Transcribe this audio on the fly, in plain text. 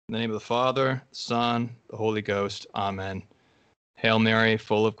In the name of the Father, Son, the Holy Ghost. Amen. Hail Mary,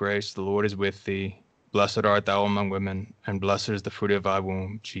 full of grace, the Lord is with thee. Blessed art thou among women, and blessed is the fruit of thy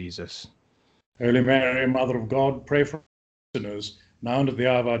womb, Jesus. Holy Mary, Mother of God, pray for us sinners, now and at the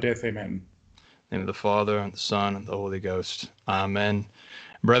hour of our death. Amen. In the name of the Father, and the Son, and the Holy Ghost. Amen.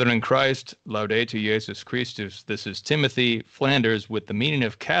 Brethren in Christ, Laudetur Jesus Christus. This is Timothy Flanders with the meaning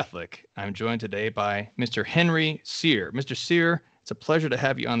of Catholic. I'm joined today by Mr. Henry Sire. Mr. Sire, it's a pleasure to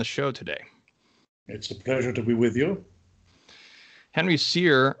have you on the show today. It's a pleasure to be with you. Henry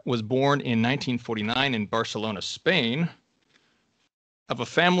Sire was born in 1949 in Barcelona, Spain, of a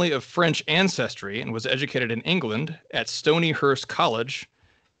family of French ancestry, and was educated in England at Stonyhurst College,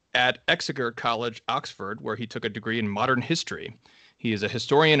 at Exeter College, Oxford, where he took a degree in modern history. He is a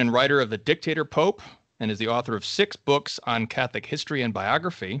historian and writer of The Dictator Pope, and is the author of 6 books on Catholic history and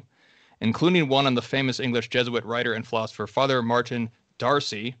biography, including one on the famous English Jesuit writer and philosopher Father Martin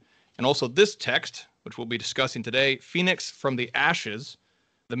Darcy, and also this text, which we'll be discussing today, Phoenix from the Ashes,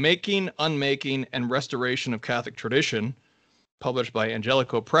 The Making, Unmaking, and Restoration of Catholic Tradition, published by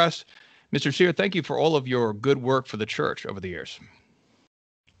Angelico Press. Mr. Sire, thank you for all of your good work for the Church over the years.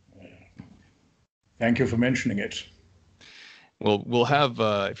 Thank you for mentioning it. Well, we'll have,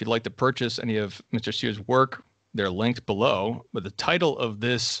 if you'd like to purchase any of Mr. Sire's work, they're linked below. But the title of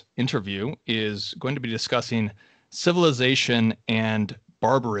this interview is going to be discussing civilization and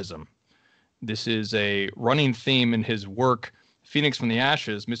barbarism. This is a running theme in his work, Phoenix from the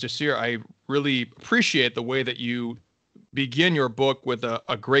Ashes. Mr. Sire, I really appreciate the way that you begin your book with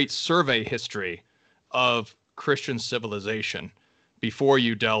a great survey history of Christian civilization before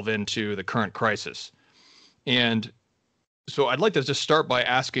you delve into the current crisis. And so I'd like to just start by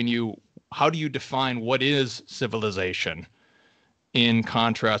asking you, how do you define what is civilization in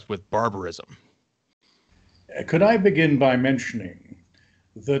contrast with barbarism? Could I begin by mentioning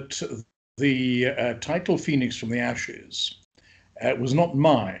that the title Phoenix from the Ashes was not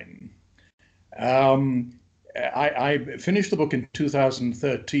mine. I finished the book in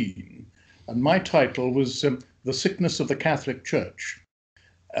 2013, and my title was The Sickness of the Catholic Church.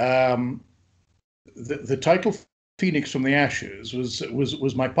 The title Phoenix from the Ashes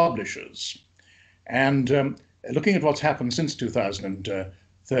was my publisher's. And looking at what's happened since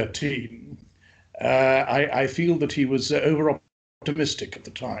 2013, I feel that he was over-optimistic at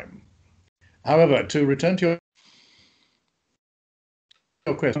the time. However, to return to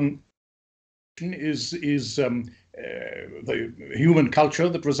your question, is the human culture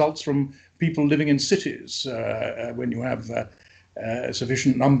that results from people living in cities. When you have a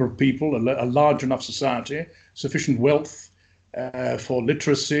sufficient number of people, a large enough society, sufficient wealth for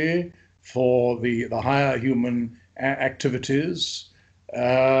literacy, for the higher human activities,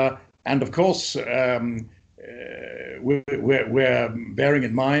 and of course we're bearing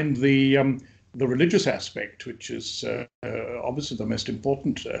in mind the religious aspect, which is obviously the most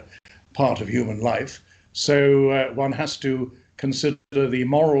important part of human life. So one has to consider the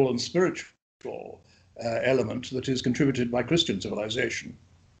moral and spiritual element that is contributed by Christian civilization.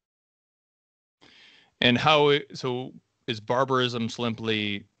 And so is barbarism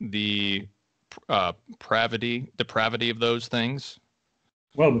simply the depravity of those things?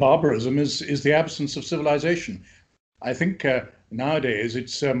 Well, barbarism is the absence of civilization. I think nowadays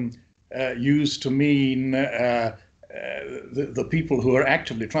it's used to mean the people who are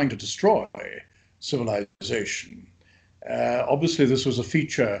actively trying to destroy civilization. Obviously, this was a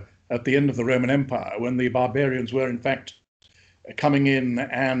feature at the end of the Roman Empire, when the barbarians were in fact coming in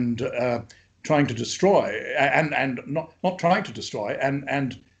and trying to destroy, and not trying to destroy,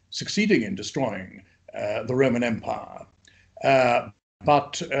 and succeeding in destroying the Roman Empire.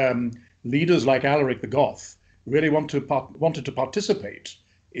 But leaders like Alaric the Goth really wanted to participate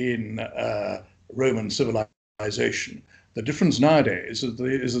in Roman civilization. The difference nowadays is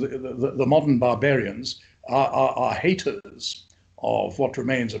the modern barbarians are haters of what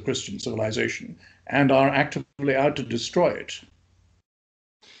remains of Christian civilization and are actively out to destroy it.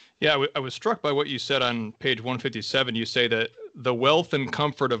 Yeah, I was struck by what you said on page 157. You say that the wealth and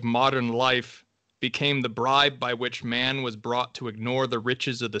comfort of modern life became the bribe by which man was brought to ignore the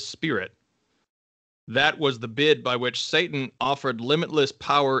riches of the Spirit. That was the bid by which Satan offered limitless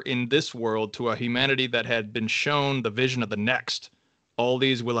power in this world to a humanity that had been shown the vision of the next. All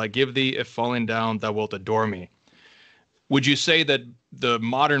these will I give thee, if falling down thou wilt adore me. Would you say that the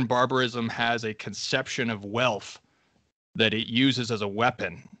modern barbarism has a conception of wealth that it uses as a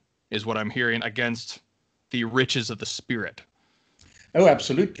weapon, is what I'm hearing, against the riches of the Spirit? Oh,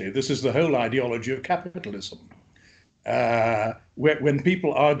 absolutely. This is the whole ideology of capitalism. When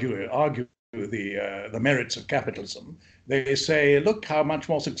people argue the merits of capitalism, They say, look how much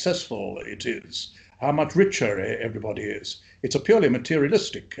more successful it is, how much richer everybody is. It's a purely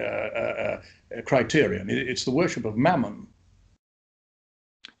materialistic criterion. It's the worship of mammon.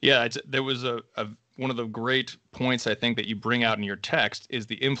 Yeah, there was one of the great points I think that you bring out in your text is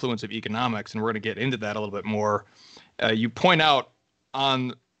the influence of economics, and we're going to get into that a little bit more. You point out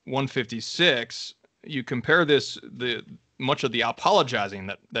on 156, you compare much of the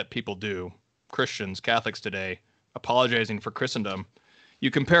apologizing that people do, Christians, Catholics today, apologizing for Christendom. You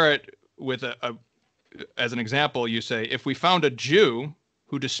compare it with as an example, you say, if we found a Jew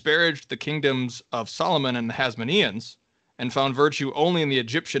who disparaged the kingdoms of Solomon and the Hasmoneans and found virtue only in the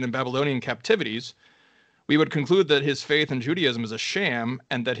Egyptian and Babylonian captivities, we would conclude that his faith in Judaism is a sham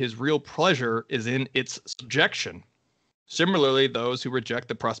and that his real pleasure is in its subjection. Similarly, those who reject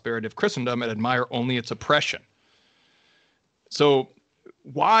the prosperity of Christendom and admire only its oppression. So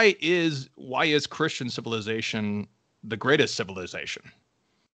why is Christian civilization the greatest civilization?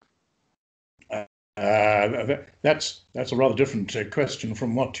 That's a rather different question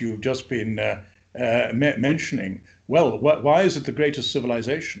from what you've just been mentioning. Well, why is it the greatest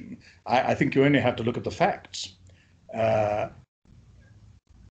civilization? I think you only have to look at the facts.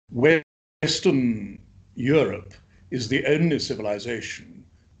 Western Europe is the only civilization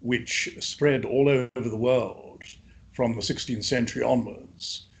which spread all over the world from the 16th century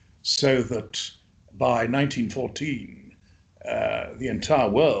onwards, so that by 1914, the entire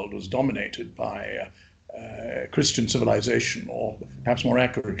world was dominated by Christian civilization, or perhaps more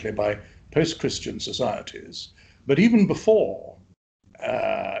accurately, by post-Christian societies. But even before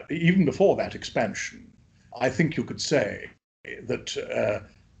that expansion, I think you could say that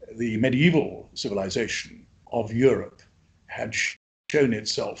the medieval civilization of Europe had shown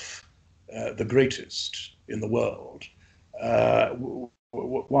itself the greatest in the world.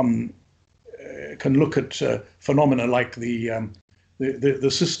 One can look at phenomena like the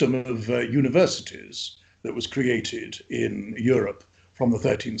system of universities that was created in Europe from the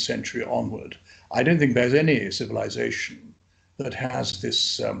 13th century onward. I don't think there's any civilization that has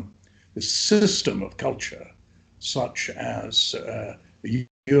this system of culture such as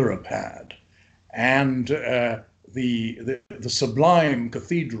Europe had, and the sublime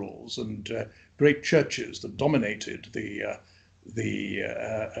cathedrals and great churches that dominated the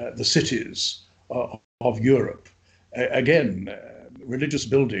cities of Europe. Again, religious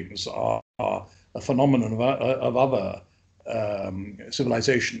buildings are a phenomenon of other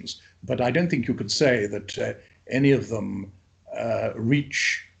civilizations, but I don't think you could say that any of them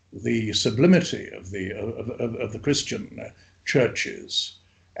reach the sublimity of the Christian churches.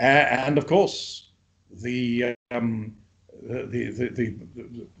 And of course, the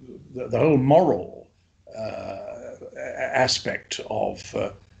whole moral aspect of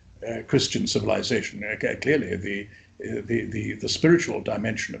Christian civilization, clearly the spiritual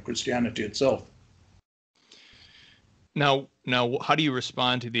dimension of Christianity itself. Now, how do you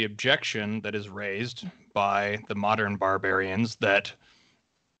respond to the objection that is raised by the modern barbarians that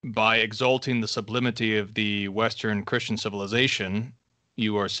by exalting the sublimity of the Western Christian civilization,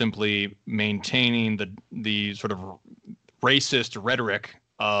 you are simply maintaining the sort of racist rhetoric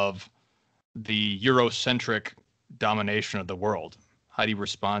of the Eurocentric domination of the world? How do you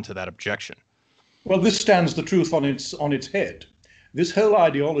respond to that objection? Well, this stands the truth on its head. This whole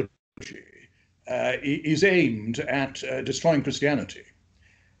ideology is aimed at destroying Christianity,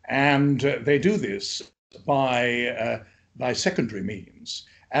 and they do this by secondary means,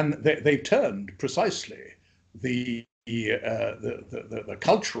 and they turned precisely the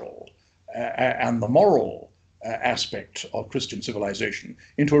cultural and the moral aspect of Christian civilization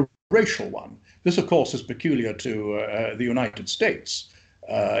into a racial one. This, of course, is peculiar to the United States.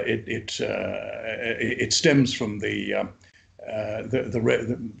 It stems from the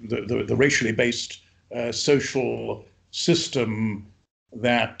racially based social system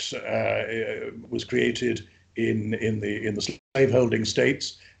that was created in the slaveholding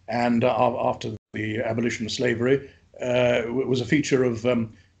states, and after the abolition of slavery, was a feature of the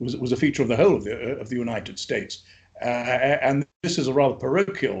whole of the United States. And this is a rather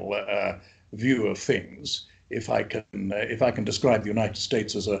parochial view of things, if I can describe the United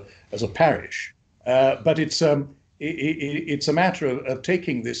States as a parish. But it's a matter of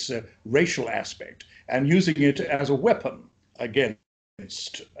taking this racial aspect and using it as a weapon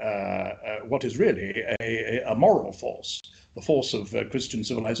against what is really a moral force, the force of Christian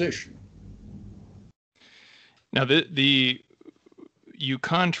civilization. Now, you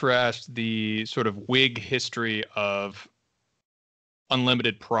contrast the sort of Whig history of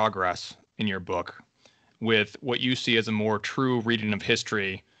unlimited progress in your book with what you see as a more true reading of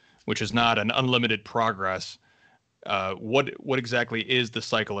history, which is not an unlimited progress. What exactly is the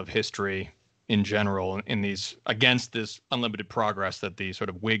cycle of history in general in these against this unlimited progress that the sort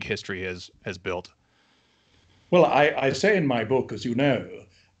of Whig history has built? Well, I say in my book, as you know,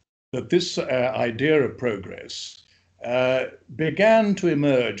 that this idea of progress began to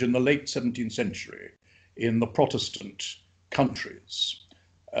emerge in the late 17th century in the Protestant countries,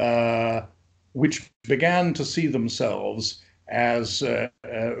 which began to see themselves as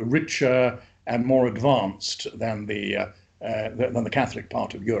richer and more advanced than the Catholic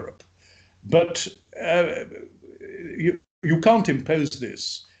part of Europe. But you can't impose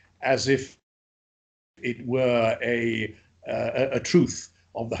this as if it were a truth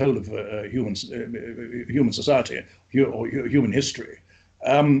of the whole of human society or human history.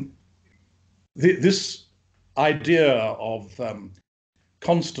 This idea of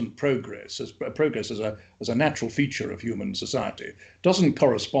constant progress as a natural feature of human society doesn't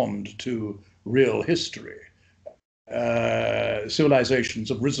correspond to real history. Civilizations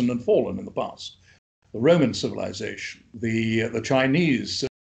have risen and fallen in the past. The Roman civilization, the Chinese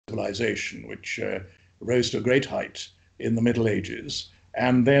civilization, which rose to a great height in the Middle Ages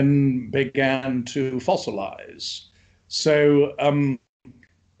and then began to fossilize. So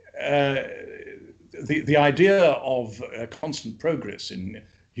the idea of constant progress in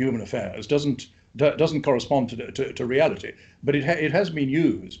human affairs doesn't correspond to reality, but it has been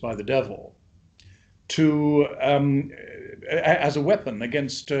used by the devil to as a weapon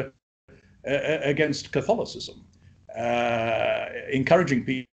against Catholicism, encouraging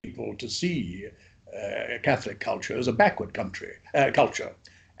people to see Catholic culture as a backward culture,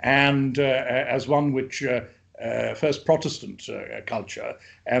 and as one which first Protestant culture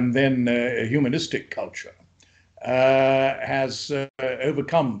and then humanistic culture has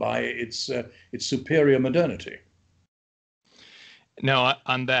overcome by its superior modernity. Now,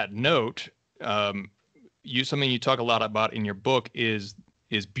 on that note, something you talk a lot about in your book is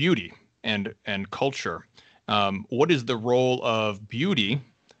beauty and culture. What is the role of beauty?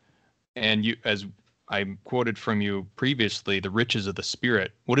 And you, as I quoted from you previously, the riches of the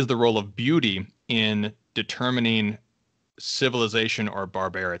spirit. What is the role of beauty in determining civilization or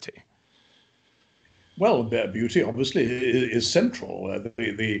barbarity? Well, beauty obviously is central.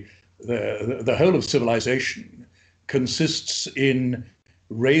 The whole of civilization consists in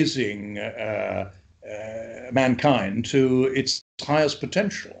raising mankind to its highest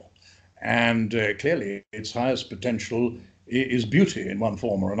potential, and clearly its highest potential is beauty in one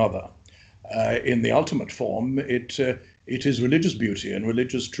form or another. In the ultimate form, it is religious beauty and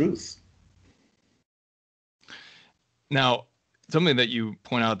religious truth. Now, something that you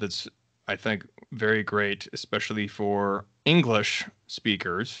point out that's, I think, very great, especially for English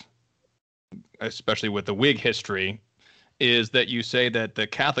speakers, especially with the Whig history, is that you say that the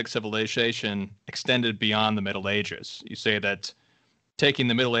Catholic civilization extended beyond the Middle Ages. You say that taking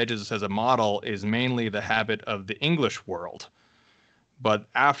the Middle Ages as a model is mainly the habit of the English world. But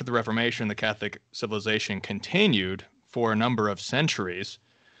after the Reformation, the Catholic civilization continued for a number of centuries.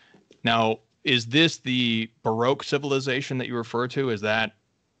 Now, is this the Baroque civilization that you refer to? Is that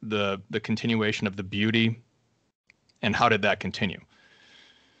the continuation of the beauty? And how did that continue?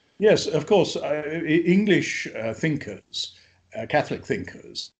 Yes, of course. English thinkers, Catholic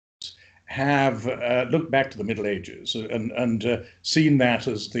thinkers, have looked back to the Middle Ages and seen that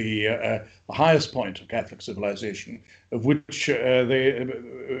as the highest point of Catholic civilization, of which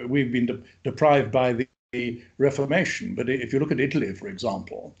we've been deprived by the Reformation. But if you look at Italy, for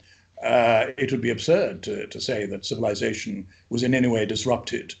example, it would be absurd to say that civilization was in any way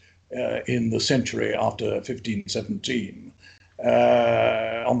disrupted in the century after 1517.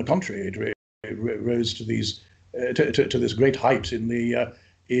 On the contrary, it rose to this great height in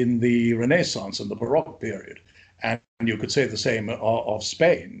the Renaissance and the Baroque period. And you could say the same of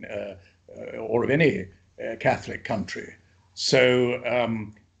Spain or of any Catholic country. So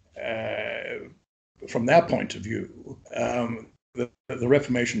from their point of view, the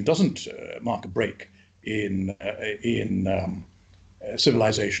Reformation doesn't mark a break in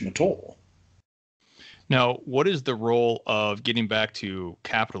civilization at all. Now, what is the role of getting back to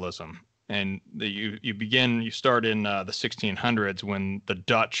capitalism? And you start in the 1600s when the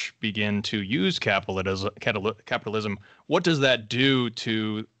Dutch begin to use capitalism. What does that do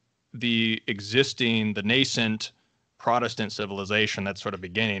to the nascent Protestant civilization that's sort of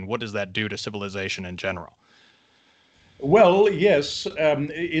beginning? What does that do to civilization in general? Well, yes,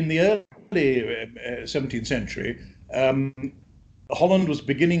 in the early 17th century, Holland was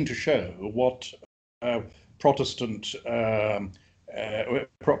beginning to show what Protestant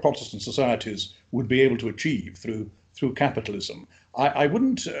societies would be able to achieve through capitalism. I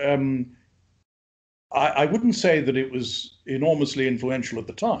wouldn't I wouldn't say that it was enormously influential at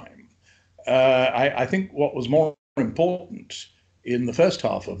the time. I think what was more important in the first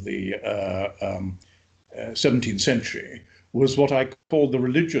half of the 17th century was what I call the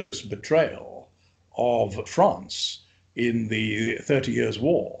religious betrayal of France in the 30 Years'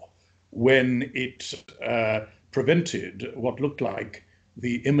 War, when it prevented what looked like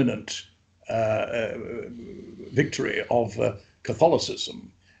the imminent victory of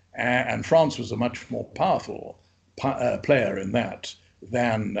Catholicism. And France was a much more powerful player in that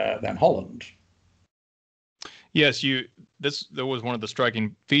than Holland. Yes, that was one of the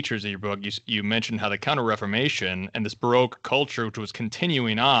striking features of your book. You mentioned how the Counter-Reformation and this Baroque culture, which was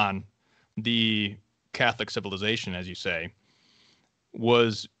continuing on the Catholic civilization, as you say,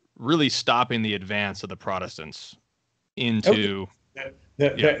 was really stopping the advance of the Protestants into.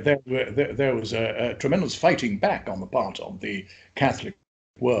 There was a tremendous fighting back on the part of the Catholic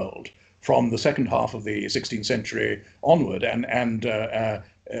world from the second half of the 16th century onward, and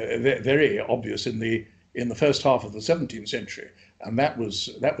very obvious in the first half of the 17th century, and that was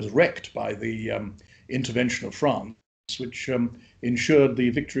wrecked by the intervention of France, which ensured the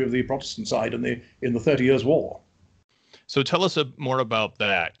victory of the Protestant side in the 30 Years' War. So tell us more about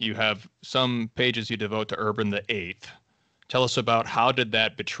that. You have some pages you devote to Urban VIII. Tell us about how did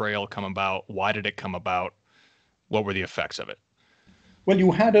that betrayal come about? Why did it come about? What were the effects of it? Well,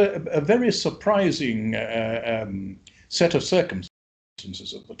 you had a very surprising set of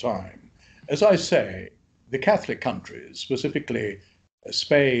circumstances at the time. As I say, the Catholic countries, specifically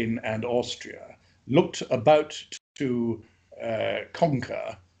Spain and Austria, looked about to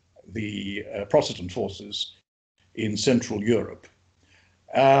conquer the Protestant forces in Central Europe.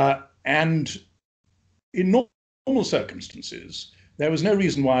 And in normal circumstances, there was no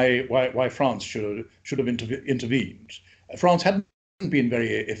reason why France should have intervened. France hadn't been very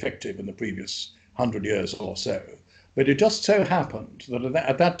effective in the previous 100 years or so. But it just so happened that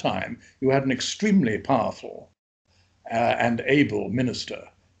at that time, you had an extremely powerful and able minister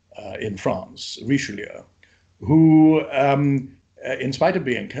in France, Richelieu, who, in spite of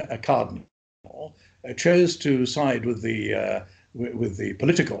being a cardinal, chose to side with the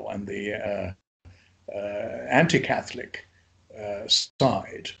political and the anti-Catholic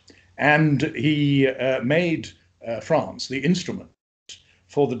side. And he made France the instrument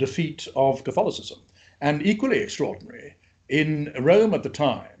for the defeat of Catholicism. And equally extraordinary, in Rome at the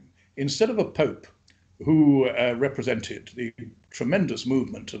time, instead of a pope who represented the tremendous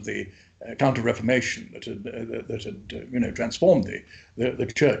movement of the Counter-Reformation that had transformed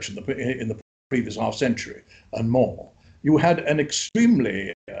the church in the previous half century and more, you had an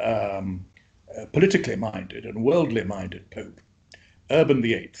extremely politically minded and worldly minded pope, Urban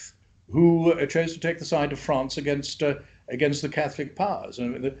VIII, who chose to take the side of France against the Catholic powers.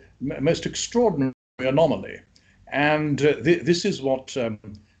 And the most extraordinary anomaly. And this is what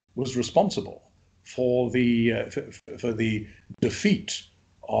was responsible for the defeat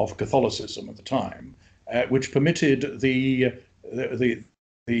of Catholicism at the time, which permitted the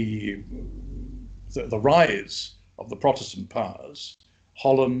rise of the Protestant powers,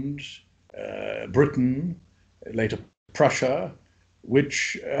 Holland, Britain, later Prussia,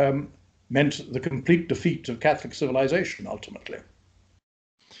 which meant the complete defeat of Catholic civilization ultimately.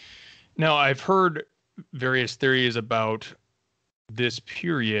 Now, I've heard various theories about this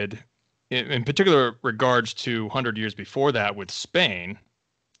period, in particular regards to 100 years before that with Spain.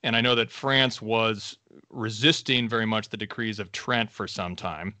 And I know that France was resisting very much the decrees of Trent for some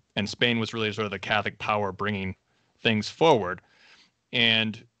time, and Spain was really sort of the Catholic power bringing things forward.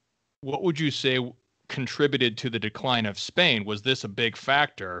 And what would you say contributed to the decline of Spain? Was this a big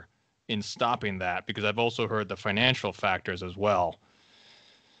factor in stopping that? Because I've also heard the financial factors as well.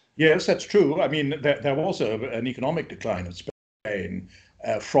 Yes, that's true. I mean, there was an economic decline of Spain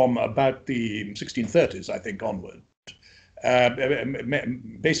from about the 1630s, I think, onward.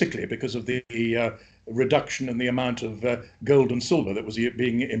 Basically because of the reduction in the amount of gold and silver that was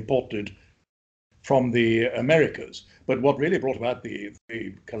being imported from the Americas. But what really brought about the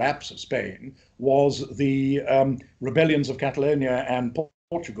collapse of Spain was the rebellions of Catalonia and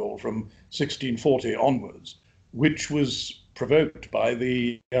Portugal from 1640 onwards, which was provoked by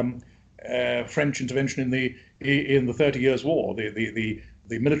the French intervention in the 30 Years' War, the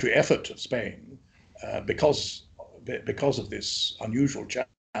military effort of Spain, because of this unusual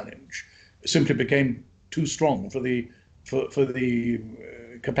challenge, simply became too strong for the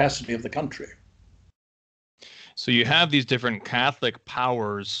capacity of the country. So you have these different Catholic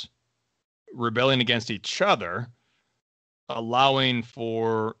powers rebelling against each other, allowing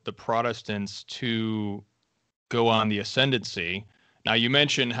for the Protestants to go on the ascendancy. Now, you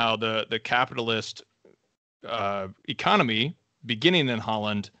mentioned how the capitalist economy beginning in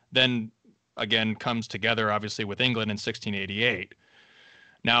Holland, then again comes together obviously with England in 1688.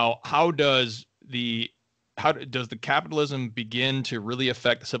 Now, how does the capitalism begin to really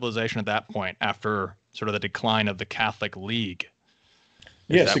affect the civilization at that point after sort of the decline of the Catholic League?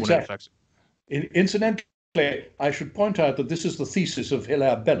 Yes, exactly. Incidentally, I should point out that this is the thesis of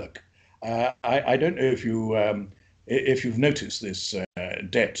Hilaire Belloc. I don't know if you've noticed this,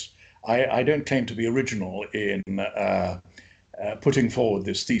 Det. I don't claim to be original in putting forward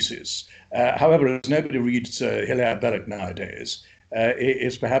this thesis. However, as nobody reads Hilaire Belloc nowadays,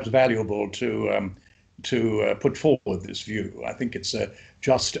 it's perhaps valuable to put forward this view. I think it's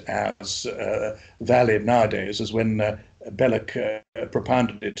just as valid nowadays as when Belloc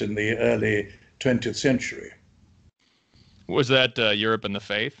propounded it in the early 20th century. Was that Europe and the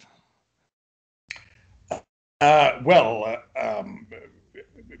Faith?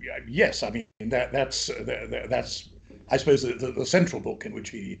 Yes. I mean that's I suppose the central book in which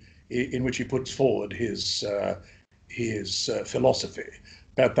he puts forward his philosophy.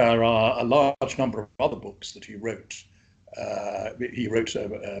 But there are a large number of other books that he wrote. He wrote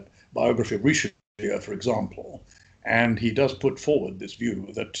a biography of Richelieu, for example, and he does put forward this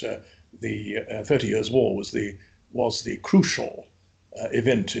view that the 30 Years' War was the crucial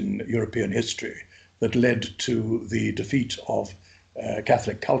event in European history that led to the defeat of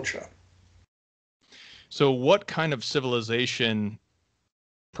Catholic culture. So what kind of civilization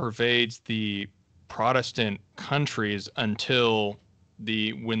pervades the Protestant countries until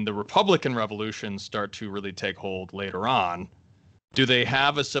when the Republican revolutions start to really take hold later on? Do they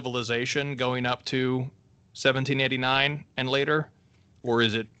have a civilization going up to 1789 and later, or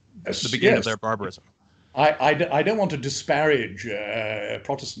is it the beginning of their barbarism? I don't want to disparage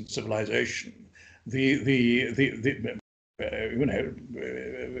Protestant civilization.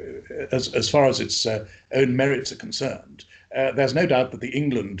 As far as its own merits are concerned, there's no doubt that the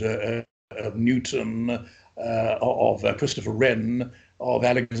England of Newton, of Christopher Wren, of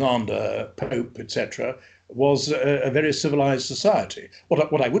Alexander Pope, etc., was a very civilized society.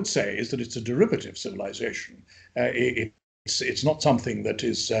 What I would say is that it's a derivative civilization. It's not something that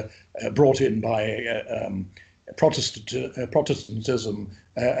is brought in by Protestantism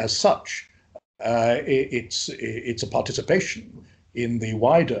as such. It's a participation in the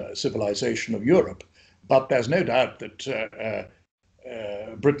wider civilization of Europe, but there's no doubt that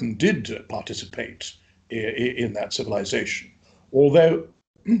Britain did participate in that civilization. Although,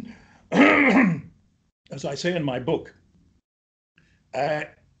 as I say in my book,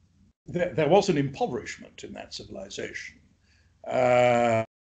 there was an impoverishment in that civilization, a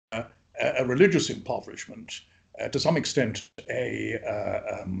religious impoverishment, to some extent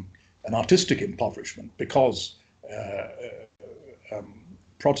an artistic impoverishment, because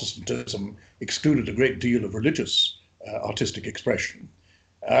Protestantism excluded a great deal of religious artistic expression,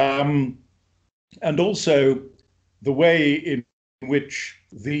 and also the way in which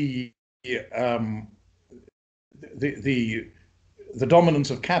the dominance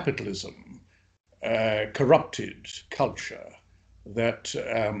of capitalism corrupted culture. That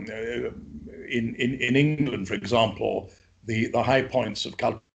in England, for example, the high points of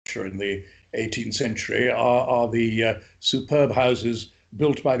culture in the 18th century are the superb houses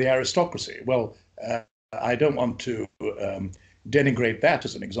built by the aristocracy. Well, I don't want to denigrate that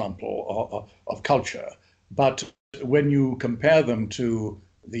as an example of culture, but when you compare them to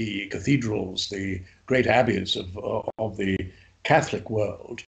the cathedrals, the great abbeys of the Catholic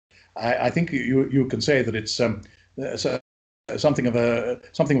world, I think you can say that it's something of a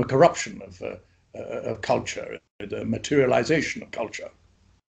corruption of culture, a materialization of culture.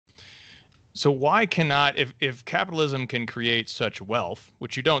 So why cannot, if capitalism can create such wealth,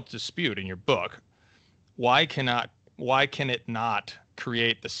 which you don't dispute in your book, why can it not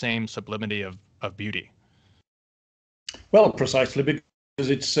create the same sublimity of beauty? Well, precisely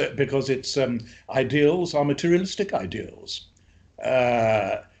because its ideals are materialistic ideals.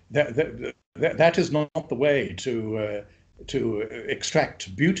 That is not the way to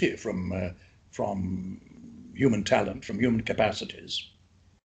extract beauty from human talent, from human capacities.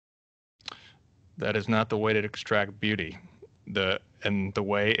 That is not the way to extract beauty. And the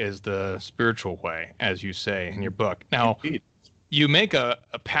way is the spiritual way, as you say in your book. Now, Indeed. You make a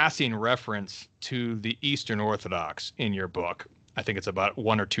passing reference to the Eastern Orthodox in your book. I think it's about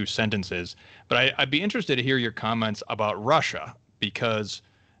 1 or 2 sentences. But I'd be interested to hear your comments about Russia, because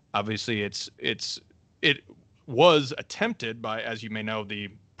obviously it was attempted by, as you may know, the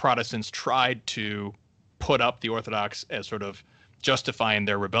Protestants tried to put up the Orthodox as sort of justifying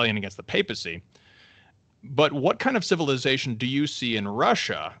their rebellion against the papacy. But what kind of civilization do you see in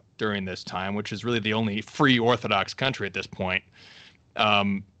Russia during this time, which is really the only free Orthodox country at this point,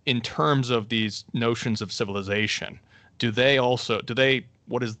 in terms of these notions of civilization?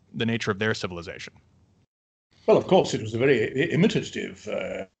 What is the nature of their civilization? Well, of course, it was a very imitative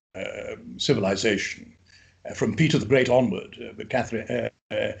civilization from Peter the Great onward, Catherine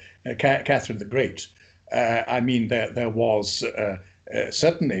the Great. I mean, there was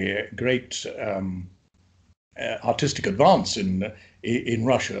certainly a great artistic advance in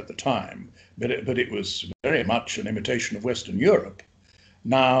Russia at the time, but it was very much an imitation of Western Europe.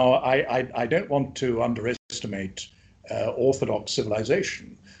 Now, I don't want to underestimate Orthodox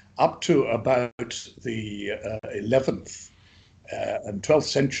civilization. Up to about the 11th and 12th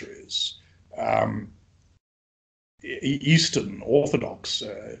centuries, Eastern Orthodox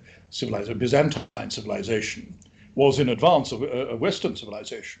civilization, Byzantine civilization, was in advance of Western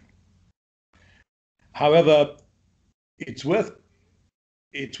civilization. However, it's worth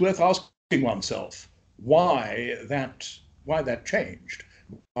asking oneself why that changed,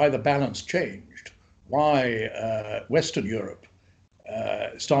 why the balance changed, why Western Europe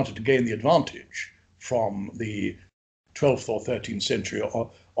started to gain the advantage from the 12th or 13th century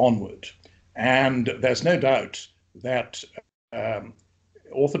onward. And there's no doubt that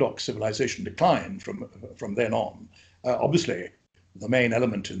Orthodox civilization declined from then on. Obviously, the main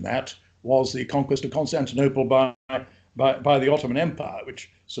element in that was the conquest of Constantinople by the Ottoman Empire, which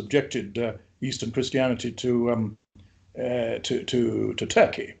subjected Eastern Christianity to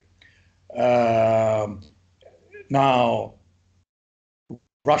Turkey. Now,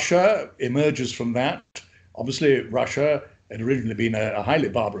 Russia emerges from that. Obviously, Russia had originally been a highly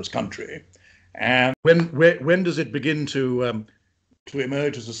barbarous country, and when does it begin to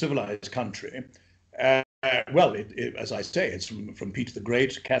emerge as a civilized country? Well, as I say, it's from Peter the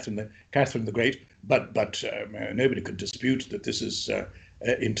Great, Catherine the Great, but nobody could dispute that this is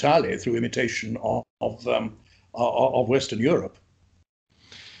entirely through imitation of Western Europe.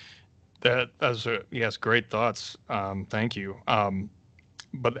 Yes, great thoughts. Thank you.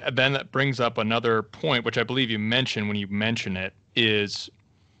 But then that brings up another point, which I believe you mentioned when you mention it, is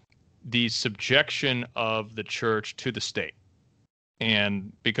the subjection of the church to the state.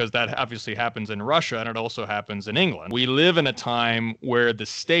 And because that obviously happens in Russia and it also happens in England. We live in a time where the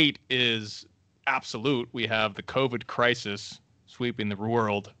state is absolute. We have the COVID crisis sweeping the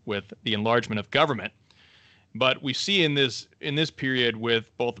world with the enlargement of government. But we see in this period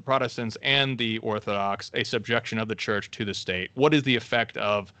with both the Protestants and the Orthodox a subjection of the church to the state. What is the effect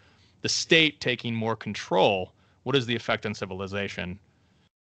of the state taking more control? What is the effect on civilization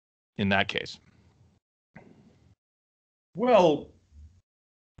in that case? Well,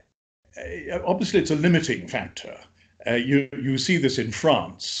 obviously it's a limiting factor. You see this in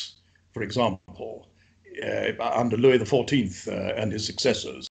France, for example, under Louis XIV and his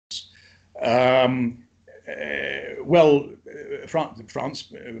successors.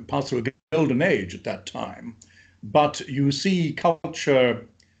 France passed through a golden age at that time, but you see culture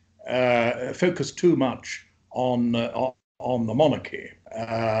focus too much on the monarchy.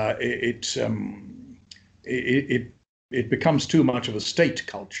 It becomes too much of a state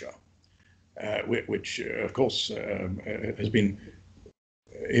culture, which of course has been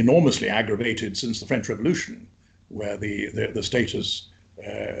enormously aggravated since the French Revolution, where the state has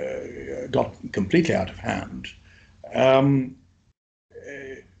got completely out of hand. Can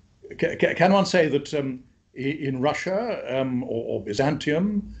one say that in Russia or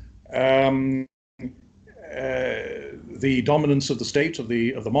Byzantium, the dominance of the state of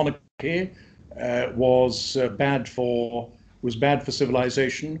the monarchy was bad for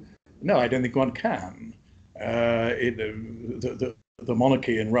civilization? No, I don't think one can. The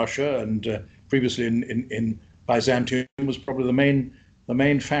monarchy in Russia and previously in Byzantium was probably the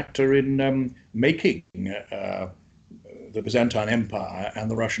main factor in making the Byzantine Empire and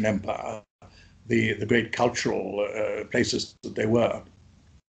the Russian Empire the great cultural places that they were.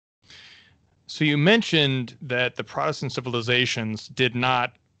 So you mentioned that the Protestant civilizations did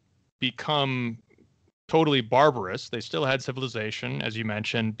not become totally barbarous. They still had civilization, as you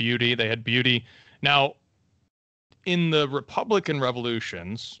mentioned, beauty. They had beauty. Now, in the Republican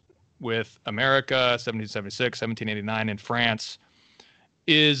revolutions with America, 1776, 1789, and France,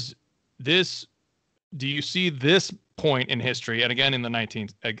 do you see this point in history, and again as the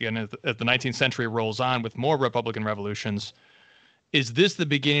 19th century rolls on with more Republican revolutions, is this the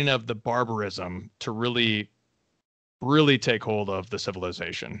beginning of the barbarism to really, really take hold of the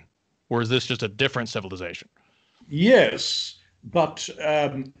civilization? Or is this just a different civilization? Yes, but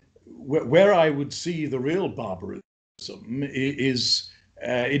where I would see the real barbarism is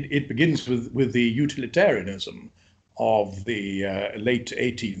it begins with the utilitarianism of the late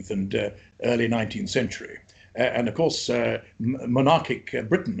 18th and early 19th century. And of course, monarchic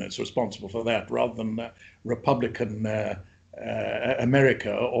Britain is responsible for that rather than Republican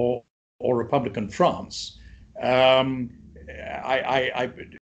America or Republican France. I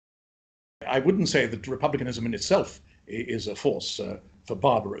wouldn't say that republicanism in itself is a force for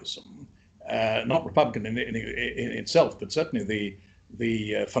barbarism. Not Republican in itself, but certainly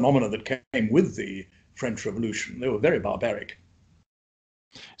the phenomena that came with the French Revolution. They were very barbaric.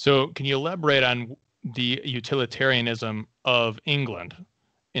 So can you elaborate on the utilitarianism of England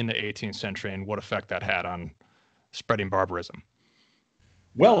in the 18th century and what effect that had on spreading barbarism?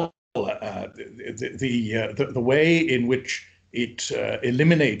 Well, the way in which it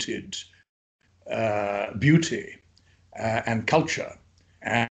eliminated beauty and culture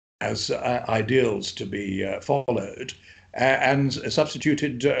as ideals to be followed, and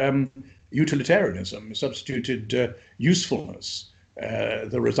substituted utilitarianism, substituted usefulness.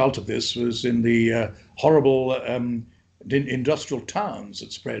 The result of this was in the horrible industrial towns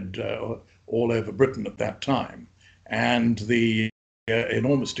that spread all over Britain at that time, and the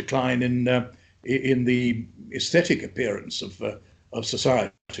enormous decline in the aesthetic appearance of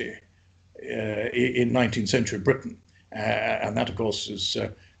society in 19th century Britain, and that, of course, is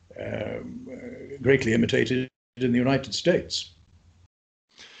greatly imitated in the United States.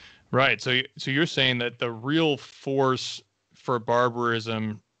 Right. So you're saying that the real force for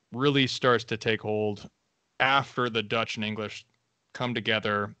barbarism really starts to take hold after the Dutch and English come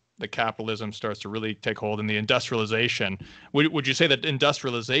together. The capitalism starts to really take hold in the industrialization. Would you say that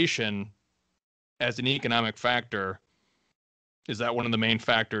industrialization as an economic factor, is that one of the main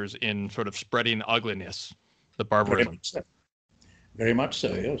factors in sort of spreading ugliness, the barbarism? Very much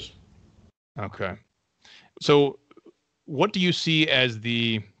so, yes. Okay. So what do you see as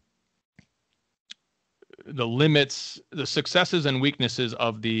the limits, the successes and weaknesses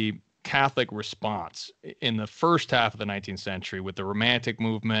of the Catholic response in the first half of the 19th century with the Romantic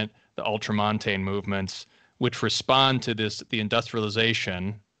movement, the Ultramontane movements, which respond to the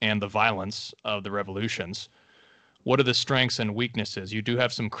industrialization and the violence of the revolutions? What are the strengths and weaknesses? You do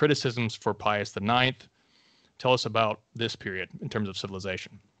have some criticisms for Pius IX. Tell us about this period in terms of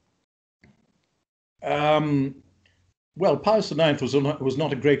civilization. Well, Pius IX was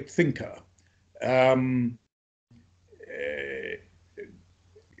not a great thinker. And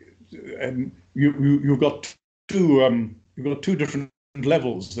you've got two different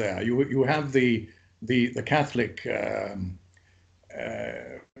levels there. You have the Catholic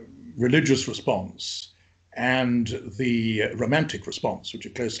religious response and the Romantic response, which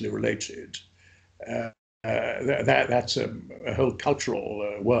are closely related. That's a whole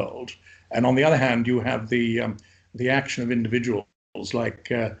cultural world. And on the other hand, you have the action of individuals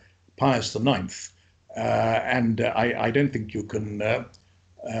like Pius IX, and I don't think you can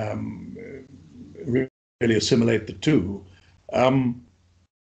really assimilate the two.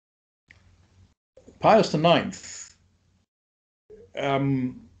 Pius IX,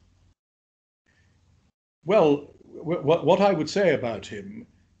 well, what I would say about him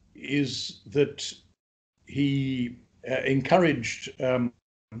is that he encouraged the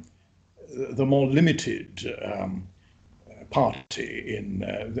more limited party, in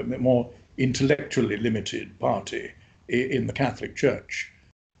the more intellectually limited party in the Catholic Church.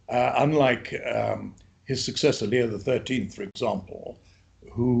 Unlike his successor, Leo XIII, for example,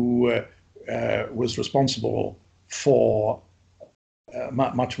 who was responsible for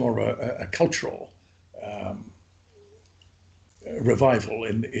much more a cultural revival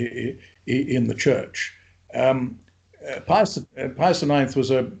in the church. Pius IX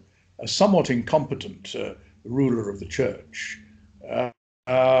was a somewhat incompetent ruler of the church.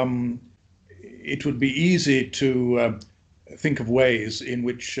 It would be easy to think of ways in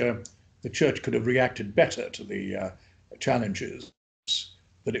which the church could have reacted better to the challenges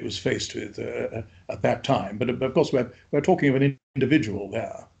that it was faced with at that time. But of course, we're talking of an individual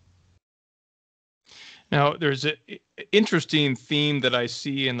there. Now, there's an interesting theme that I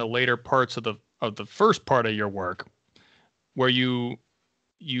see in the later parts of the first part of your work, where you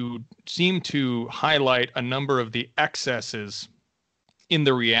seem to highlight a number of the excesses in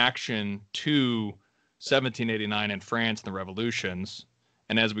the reaction to 1789 in France and the revolutions,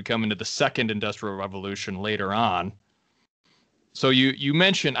 and as we come into the Second Industrial Revolution later on. So you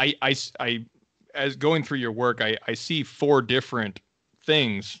mentioned, I as going through your work, I see four different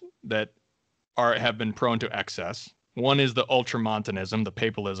things that have been prone to excess. One is the Ultramontanism, the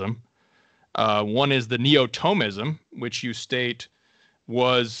papalism. One is the Neo-Thomism, which you state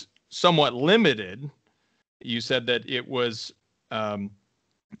was somewhat limited. You said that it was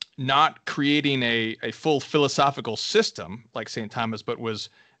not creating a full philosophical system like St. Thomas, but was,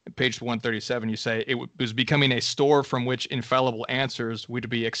 page 137, you say it was becoming a store from which infallible answers would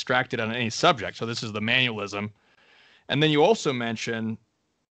be extracted on any subject. So this is the manualism. And then you also mention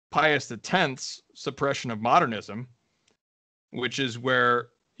Pius X's suppression of modernism, which is where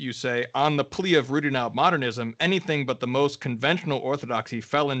you say, on the plea of rooting out modernism, anything but the most conventional orthodoxy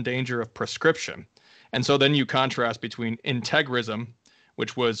fell in danger of proscription. And so then you contrast between integrism,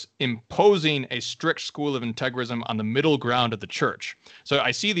 which was imposing a strict school of integrism on the middle ground of the church. So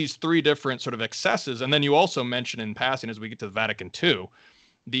I see these three different sort of excesses. And then you also mention in passing, as we get to Vatican II,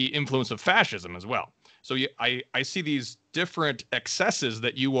 the influence of fascism as well. So I see these different excesses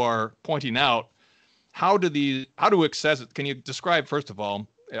that you are pointing out. How do excesses, can you describe, first of all,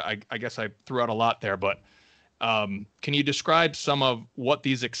 I guess I threw out a lot there, but can you describe some of what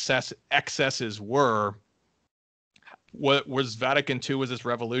these excesses were? What was Vatican II, was this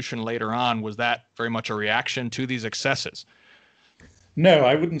revolution later on, was that very much a reaction to these excesses? No,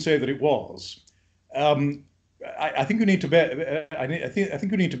 I wouldn't say that it was. I think you need to bear. I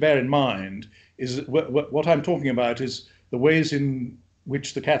think you need to bear in mind is what I'm talking about is the ways in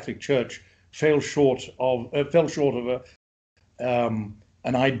which the Catholic Church fell short of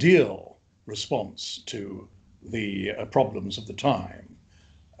an ideal response to the problems of the time.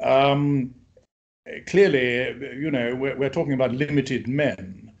 Clearly, we're talking about limited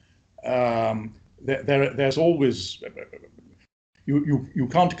men. There's always, you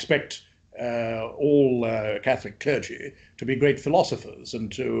can't expect all Catholic clergy to be great philosophers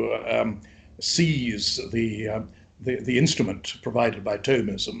and to seize the instrument provided by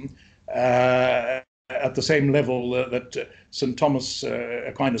Thomism at the same level that St. Thomas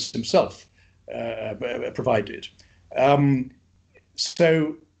Aquinas himself provided.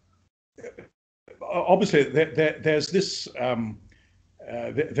 So obviously there's this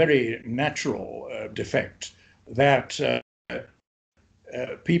very natural defect that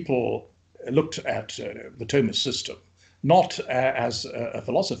people looked at the Thomist system not as a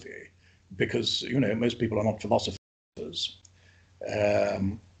philosophy, because most people are not philosophers,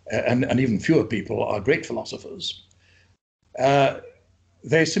 and even fewer people are great philosophers.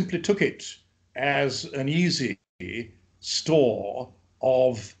 They simply took it as an easy store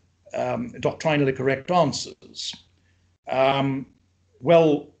of doctrinally correct answers.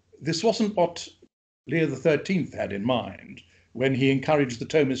 Well, this wasn't what Leo XIII had in mind when he encouraged the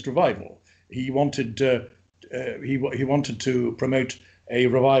Thomist revival. He wanted to promote a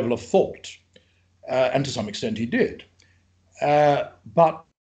revival of thought, and to some extent he did. But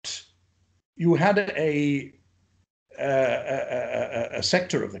you had a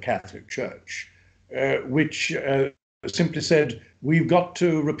sector of the Catholic Church which simply said, we've got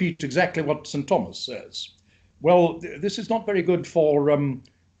to repeat exactly what St. Thomas says. Well, this is not very good for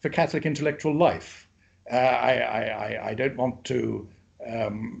Catholic intellectual life. I don't want to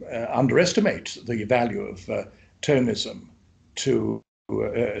underestimate the value of Thomism to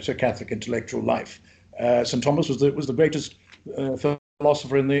Catholic intellectual life. St. Thomas was the greatest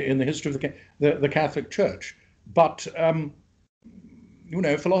philosopher in the history of the Catholic Church. But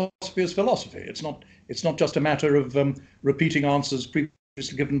philosophy is philosophy. It's not just a matter of repeating answers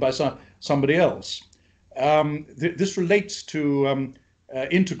previously given by somebody else. This relates to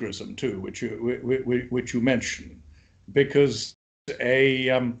integrism too, which you mentioned, because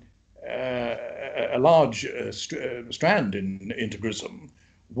a large strand in integrism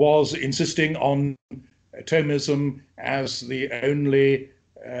was insisting on Thomism as the only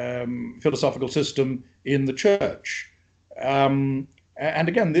philosophical system in the church. And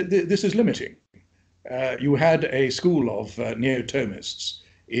again, this is limiting. You had a school of neo-Thomists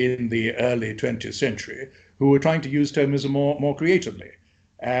in the early 20th century who were trying to use Thomism more creatively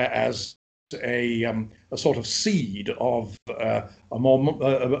as a sort of seed of a more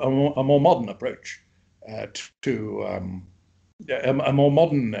modern approach to a more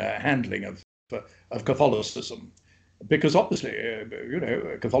modern handling of Catholicism. Because obviously,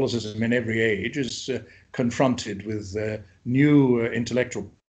 Catholicism in every age is confronted with new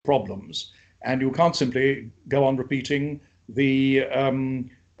intellectual problems, and you can't simply go on repeating the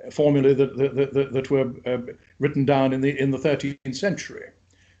formulae that were written down in the 13th century.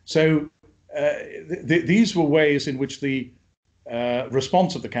 So these were ways in which the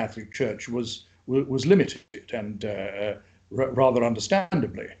response of the Catholic Church was limited, and rather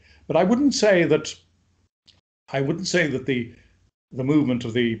understandably. But I wouldn't say that the movement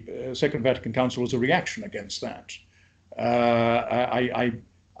of the Second Vatican Council was a reaction against that.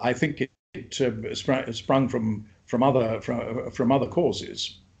 I think it sprung from other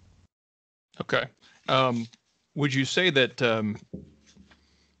causes. Okay. Would you say that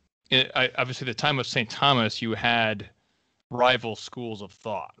obviously the time of St. Thomas, you had rival schools of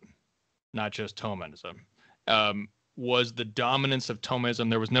thought, not just Thomism. Was the dominance of Thomism,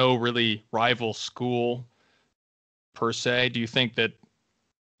 there was no really rival school per se? Do you think that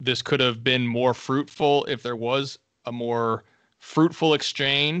this could have been more fruitful if there was a more fruitful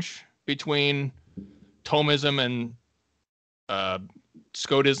exchange between Thomism and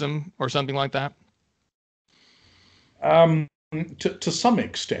Scotism or something like that? To some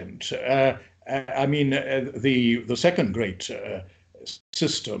extent. I mean, the second great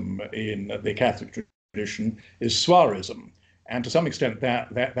system in the Catholic tradition is Suarism, and to some extent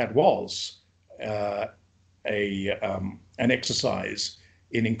that was an exercise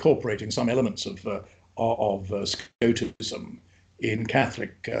in incorporating some elements of Scotism in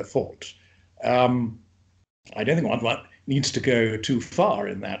Catholic thought. I don't think one needs to go too far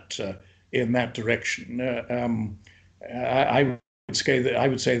in that direction. I would say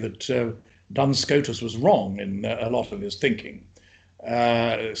that Duns Scotus was wrong in a lot of his thinking.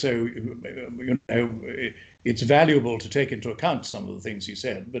 So it's valuable to take into account some of the things he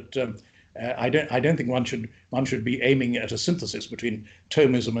said, but I don't think one should be aiming at a synthesis between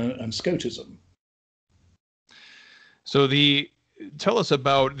Thomism and Scotism. So tell us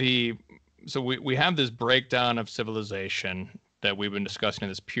about so we have this breakdown of civilization that we've been discussing in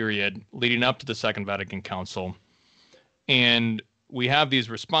this period leading up to the Second Vatican Council. And we have these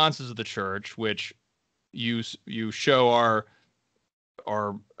responses of the church, which you show are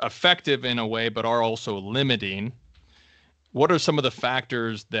effective in a way, but are also limiting. What are some of the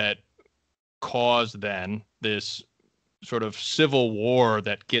factors that cause then this sort of civil war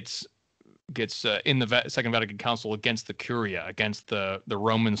that gets in the Second Vatican Council against the Curia, against the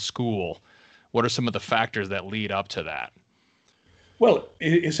Roman school? What are some of the factors that lead up to that? Well,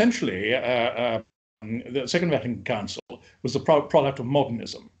 essentially, the Second Vatican Council was the product of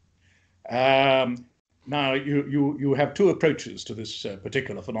modernism. Now, you have two approaches to this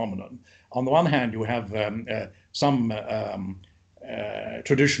particular phenomenon. On the one hand, you have some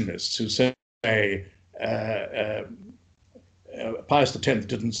traditionalists who say Pius X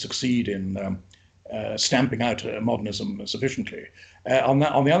didn't succeed in stamping out modernism sufficiently. On the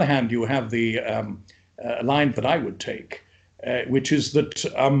other hand, you have the line that I would take, which is that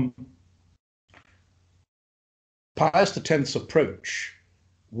Pius X's approach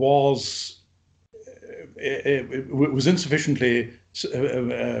was insufficiently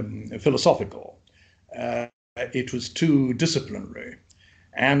philosophical. It was too disciplinary,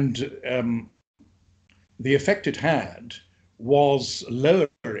 and the effect it had was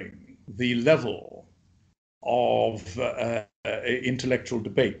lowering the level of intellectual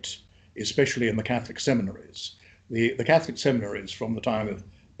debate, especially in the Catholic seminaries. The Catholic seminaries from the time of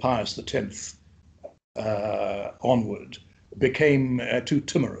Pius X onward became too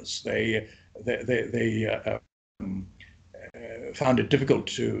timorous. They found it difficult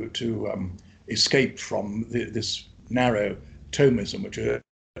to escape from this narrow Thomism which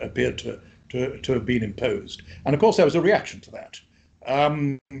appeared to have been imposed. And of course, there was a reaction to that.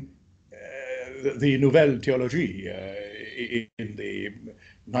 The Nouvelle Théologie in the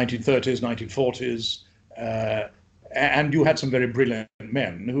 1930s, 1940s, and you had some very brilliant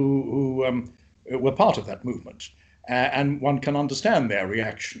men who were part of that movement. And one can understand their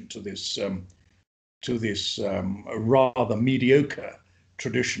reaction to this rather mediocre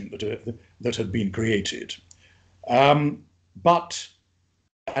tradition that had been created. But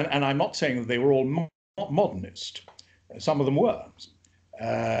I'm not saying that they were all modernist. Some of them were.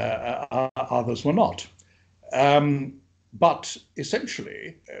 Others were not. But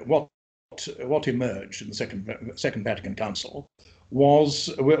essentially, what emerged in the Second Vatican Council was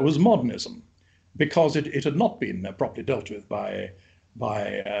modernism, because it had not been properly dealt with by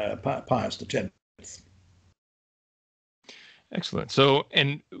Pius X. Excellent. So,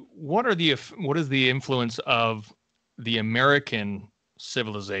 and what is the influence of the American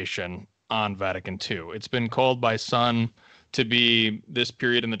civilization on Vatican II? It's been called by some to be this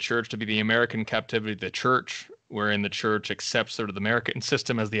period in the church to be the American captivity of the church, wherein the church accepts sort of the American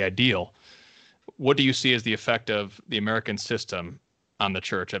system as the ideal. What do you see as the effect of the American system on the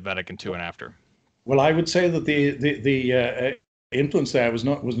church at Vatican II and after? Well, I would say that the influence there was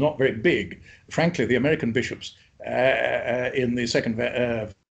not very big. Frankly, the American bishops in the Second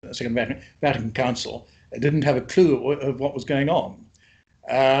Vatican Council didn't have a clue of what was going on.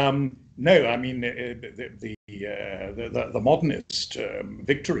 No, I mean the modernist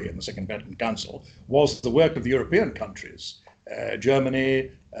victory in the Second Vatican Council was the work of the European countries,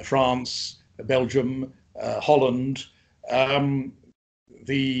 Germany, France, Belgium, Holland.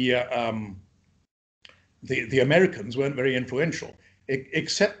 The Americans weren't very influential.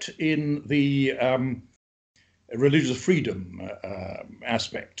 except in the religious freedom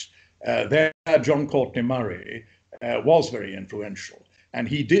aspect. There, John Courtney Murray was very influential, and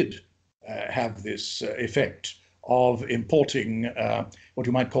he did have this effect of importing what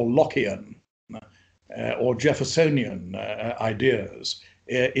you might call Lockean or Jeffersonian ideas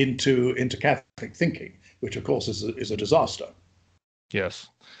into Catholic thinking, which of course is a disaster. Yes.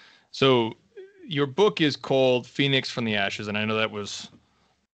 So your book is called Phoenix from the Ashes, and I know that was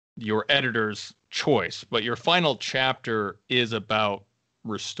your editor's choice, but your final chapter is about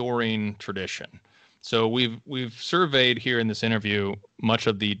restoring tradition. So we've surveyed here in this interview much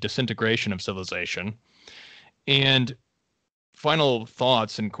of the disintegration of civilization. And final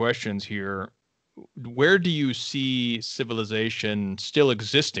thoughts and questions here. Where do you see civilization still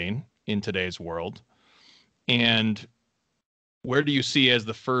existing in today's world? And where do you see as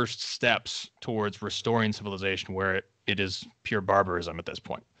the first steps towards restoring civilization where it is pure barbarism at this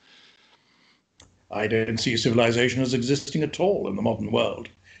point? I don't see civilization as existing at all in the modern world.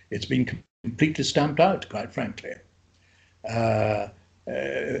 It's been completely stamped out, quite frankly.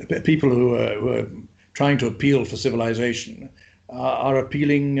 People who are trying to appeal for civilization are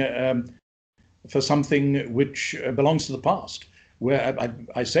appealing for something which belongs to the past. Where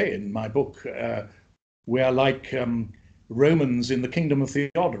I say in my book, we're like Romans in the kingdom of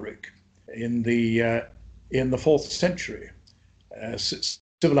Theodoric in the 4th century.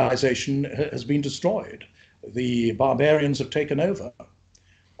 Civilization has been destroyed. The barbarians have taken over.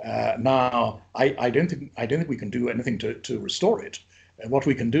 Now, I don't think we can do anything to restore it. What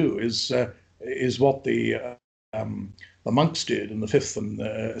we can do is what the monks did in the 5th and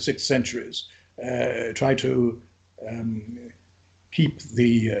 6th centuries. Try to keep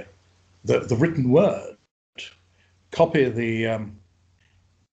the written word, copy the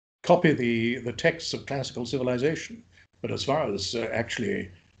texts of classical civilization. But as far as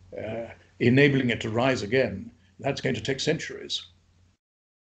actually enabling it to rise again, that's going to take centuries.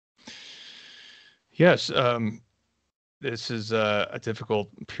 Yes, this is a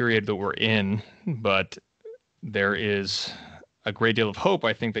difficult period that we're in, but there is a great deal of hope,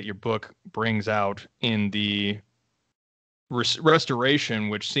 I think, that your book brings out in the restoration,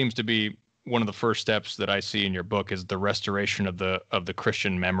 which seems to be one of the first steps that I see in your book, is the restoration of the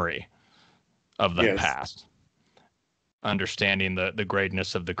Christian memory of the past, understanding the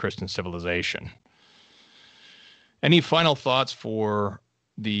greatness of the Christian civilization. Any final thoughts for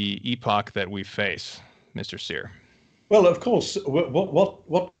the epoch that we face, Mr. Sire? Well, of course,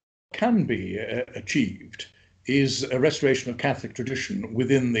 what can be achieved is a restoration of Catholic tradition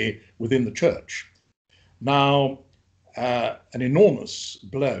within the Church. Now, an enormous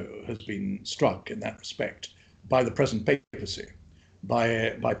blow has been struck in that respect by the present papacy,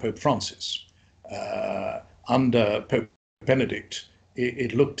 by Pope Francis. Under Pope Benedict,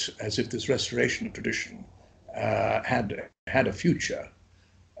 it looked as if this restoration of tradition had a future.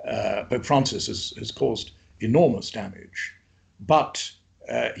 Pope Francis has caused enormous damage, but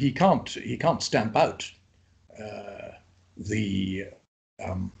he can't stamp out the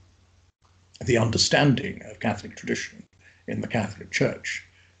understanding of Catholic tradition in the Catholic Church.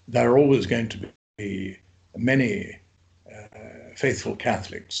 There are always going to be many faithful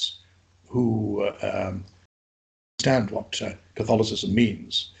Catholics who understand what Catholicism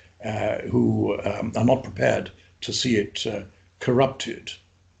means, who are not prepared to see it corrupted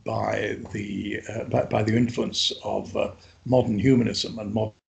by the influence of modern humanism and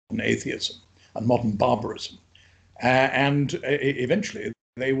modern atheism and modern barbarism, and eventually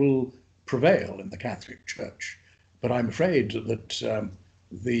they will prevail in the Catholic Church. But I'm afraid that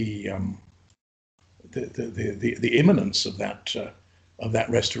the imminence of that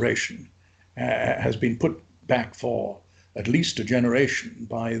restoration has been put back for at least a generation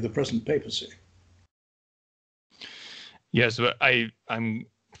by the present papacy. Yes, but I'm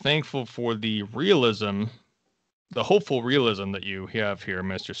thankful for the realism, the hopeful realism that you have here,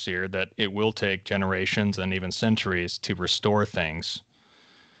 Mr. Sire, that it will take generations and even centuries to restore things.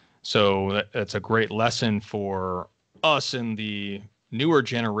 So that's a great lesson for us in the newer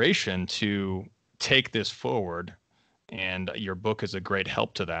generation to take this forward. And your book is a great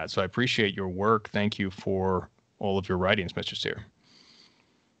help to that. So I appreciate your work. Thank you for all of your writings, Mr. Sire.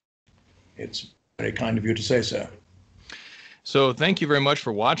 It's very kind of you to say so. So thank you very much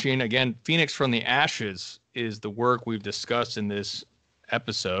for watching. Again, Phoenix from the Ashes is the work we've discussed in this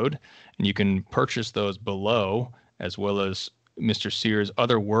episode, and you can purchase those below, as well as Mr. Sire's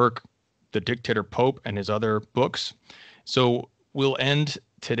other work, The Dictator Pope, and his other books. So we'll end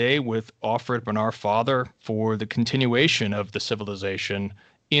today with Offer It Ben Our Father for the continuation of the civilization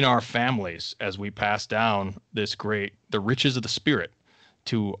in our families as we pass down the riches of the Spirit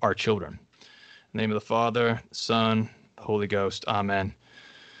to our children. In the name of the Father, Son, the Holy Ghost. Amen.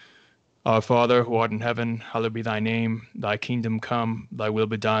 Our Father, who art in heaven, hallowed be thy name. Thy kingdom come, thy will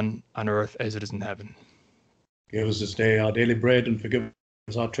be done on earth as it is in heaven. Give us this day our daily bread, and forgive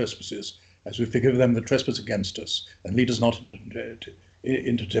us our trespasses, as we forgive them that trespass against us. And lead us not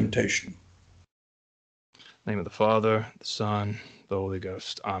into temptation. In the name of the Father, the Son, the Holy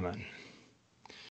Ghost. Amen.